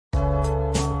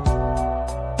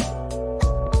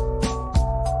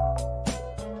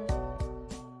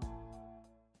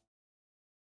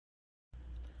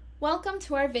Welcome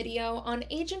to our video on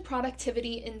agent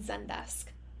productivity in Zendesk.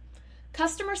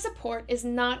 Customer support is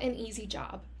not an easy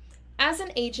job. As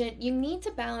an agent, you need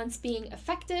to balance being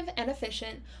effective and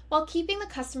efficient while keeping the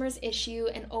customer's issue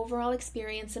and overall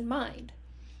experience in mind.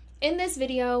 In this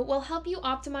video, we'll help you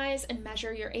optimize and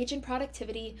measure your agent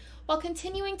productivity while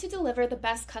continuing to deliver the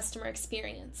best customer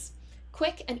experience.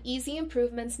 Quick and easy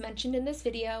improvements mentioned in this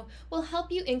video will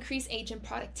help you increase agent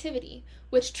productivity,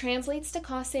 which translates to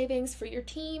cost savings for your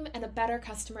team and a better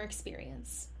customer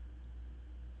experience.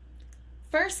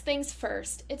 First things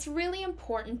first, it's really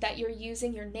important that you're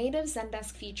using your native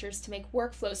Zendesk features to make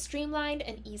workflows streamlined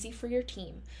and easy for your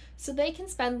team, so they can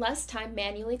spend less time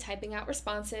manually typing out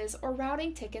responses or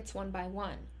routing tickets one by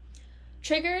one.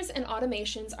 Triggers and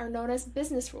automations are known as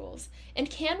business rules and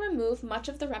can remove much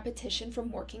of the repetition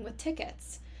from working with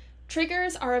tickets.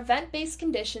 Triggers are event-based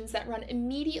conditions that run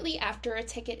immediately after a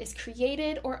ticket is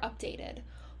created or updated,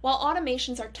 while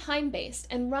automations are time-based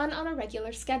and run on a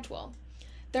regular schedule.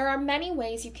 There are many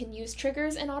ways you can use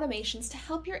triggers and automations to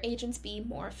help your agents be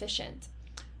more efficient.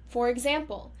 For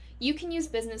example, you can use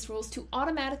business rules to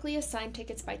automatically assign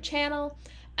tickets by channel,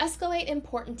 escalate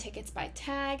important tickets by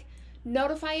tag,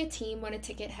 notify a team when a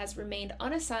ticket has remained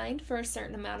unassigned for a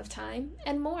certain amount of time,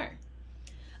 and more.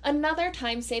 Another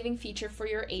time-saving feature for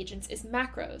your agents is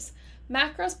macros.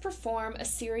 Macros perform a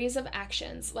series of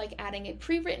actions like adding a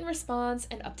pre-written response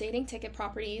and updating ticket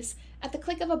properties at the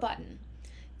click of a button.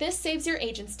 This saves your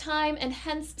agents time and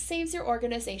hence saves your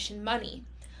organization money.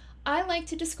 I like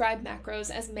to describe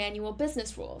macros as manual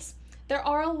business rules. There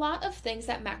are a lot of things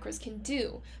that macros can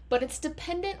do, but it's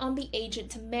dependent on the agent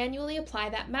to manually apply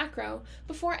that macro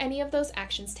before any of those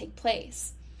actions take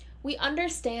place. We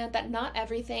understand that not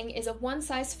everything is a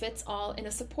one-size-fits-all in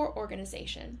a support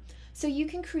organization, so you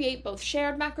can create both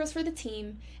shared macros for the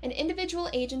team, and individual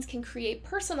agents can create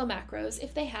personal macros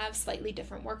if they have slightly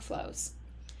different workflows.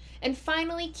 And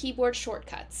finally, keyboard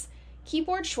shortcuts.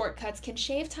 Keyboard shortcuts can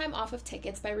shave time off of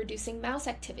tickets by reducing mouse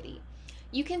activity.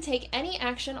 You can take any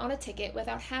action on a ticket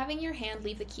without having your hand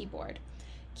leave the keyboard.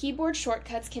 Keyboard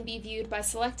shortcuts can be viewed by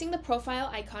selecting the profile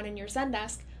icon in your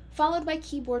Zendesk, followed by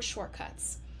keyboard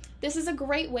shortcuts. This is a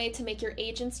great way to make your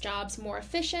agents' jobs more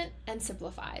efficient and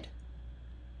simplified.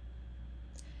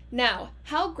 Now,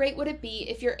 how great would it be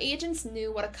if your agents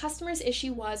knew what a customer's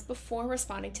issue was before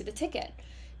responding to the ticket?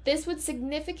 This would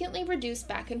significantly reduce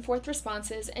back and forth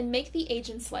responses and make the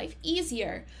agent's life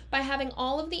easier by having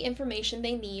all of the information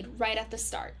they need right at the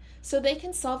start, so they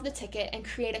can solve the ticket and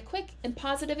create a quick and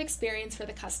positive experience for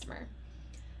the customer.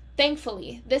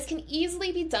 Thankfully, this can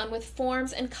easily be done with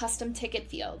forms and custom ticket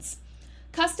fields.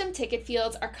 Custom ticket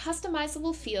fields are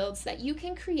customizable fields that you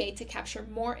can create to capture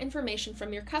more information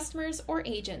from your customers or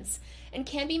agents and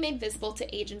can be made visible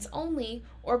to agents only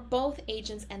or both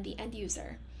agents and the end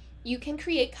user. You can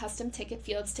create custom ticket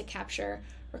fields to capture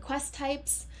request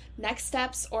types, next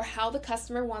steps, or how the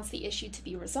customer wants the issue to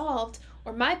be resolved,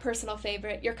 or my personal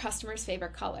favorite, your customer's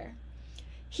favorite color.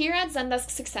 Here at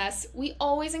Zendesk Success, we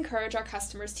always encourage our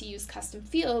customers to use custom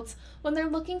fields when they're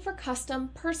looking for custom,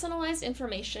 personalized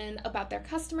information about their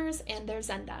customers and their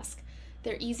Zendesk.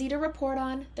 They're easy to report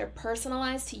on, they're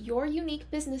personalized to your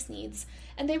unique business needs,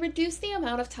 and they reduce the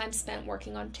amount of time spent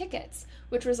working on tickets,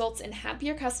 which results in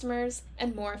happier customers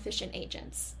and more efficient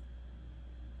agents.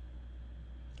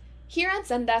 Here at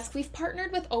Zendesk, we've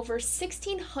partnered with over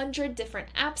 1,600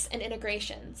 different apps and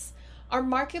integrations. Our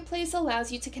marketplace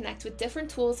allows you to connect with different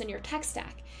tools in your tech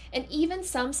stack, and even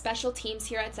some special teams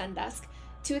here at Zendesk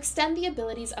to extend the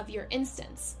abilities of your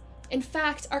instance. In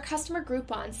fact, our customer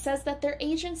Groupon says that their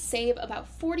agents save about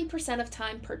 40% of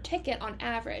time per ticket on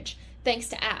average, thanks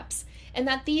to apps, and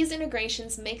that these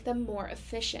integrations make them more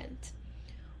efficient.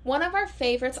 One of our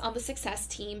favorites on the Success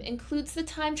team includes the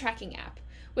time tracking app,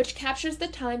 which captures the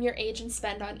time your agents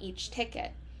spend on each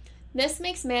ticket. This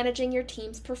makes managing your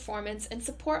team's performance and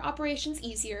support operations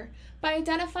easier by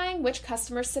identifying which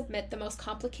customers submit the most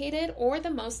complicated or the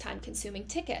most time-consuming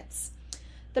tickets.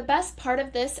 The best part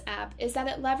of this app is that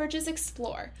it leverages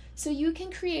Explore, so you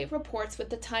can create reports with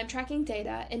the time tracking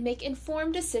data and make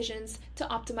informed decisions to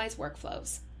optimize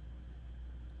workflows.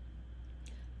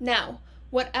 Now,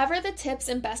 whatever the tips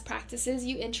and best practices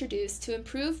you introduce to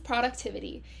improve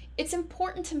productivity, it's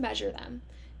important to measure them.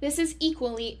 This is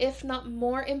equally, if not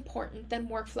more important than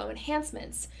workflow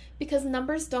enhancements, because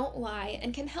numbers don't lie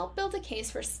and can help build a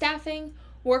case for staffing,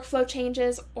 workflow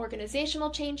changes,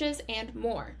 organizational changes, and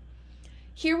more.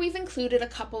 Here we've included a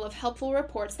couple of helpful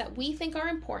reports that we think are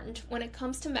important when it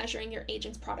comes to measuring your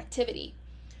agent's productivity.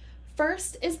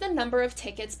 First is the number of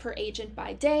tickets per agent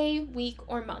by day, week,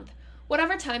 or month,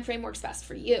 whatever time frame works best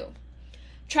for you.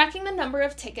 Tracking the number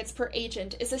of tickets per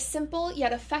agent is a simple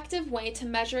yet effective way to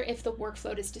measure if the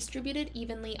workload is distributed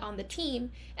evenly on the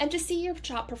team and to see your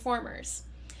top performers.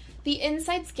 The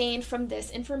insights gained from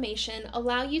this information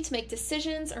allow you to make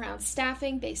decisions around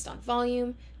staffing based on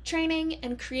volume, training,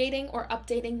 and creating or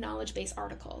updating knowledge base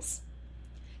articles.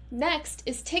 Next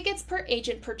is tickets per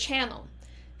agent per channel.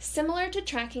 Similar to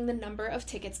tracking the number of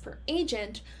tickets per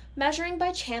agent, measuring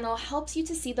by channel helps you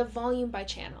to see the volume by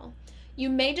channel. You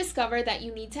may discover that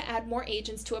you need to add more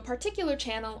agents to a particular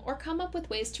channel or come up with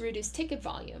ways to reduce ticket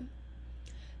volume.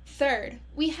 Third,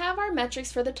 we have our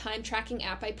metrics for the time tracking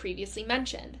app I previously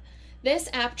mentioned. This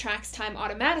app tracks time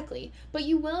automatically, but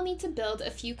you will need to build a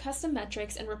few custom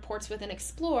metrics and reports within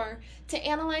Explore to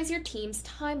analyze your team's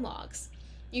time logs.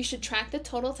 You should track the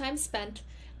total time spent,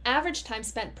 average time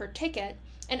spent per ticket,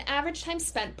 and average time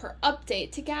spent per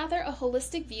update to gather a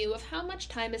holistic view of how much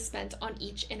time is spent on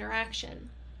each interaction.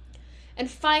 And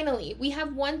finally, we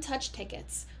have one-touch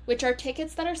tickets, which are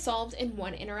tickets that are solved in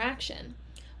one interaction.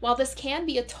 While this can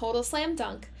be a total slam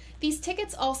dunk, these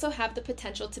tickets also have the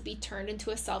potential to be turned into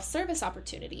a self-service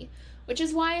opportunity, which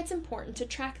is why it's important to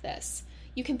track this.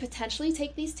 You can potentially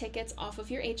take these tickets off of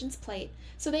your agent's plate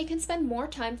so they can spend more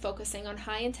time focusing on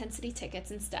high-intensity tickets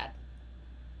instead.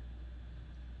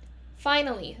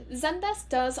 Finally, Zendesk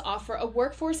does offer a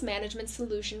workforce management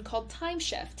solution called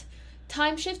TimeShift.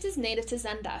 TimeShift is native to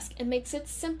Zendesk and makes it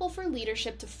simple for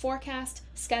leadership to forecast,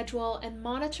 schedule, and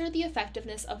monitor the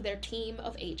effectiveness of their team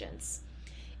of agents.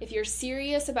 If you're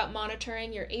serious about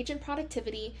monitoring your agent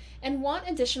productivity and want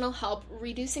additional help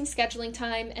reducing scheduling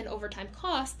time and overtime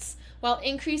costs while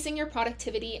increasing your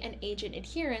productivity and agent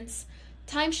adherence,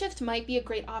 TimeShift might be a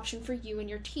great option for you and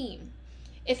your team.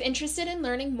 If interested in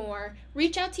learning more,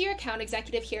 reach out to your account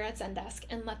executive here at Zendesk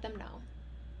and let them know.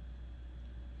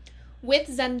 With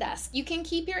Zendesk, you can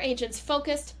keep your agents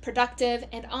focused, productive,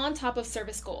 and on top of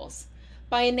service goals.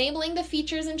 By enabling the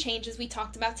features and changes we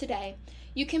talked about today,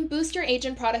 you can boost your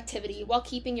agent productivity while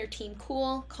keeping your team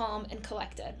cool, calm, and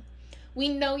collected. We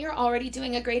know you're already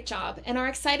doing a great job and are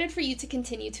excited for you to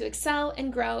continue to excel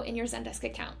and grow in your Zendesk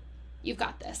account. You've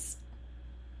got this.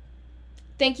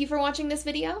 Thank you for watching this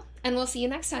video, and we'll see you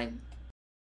next time.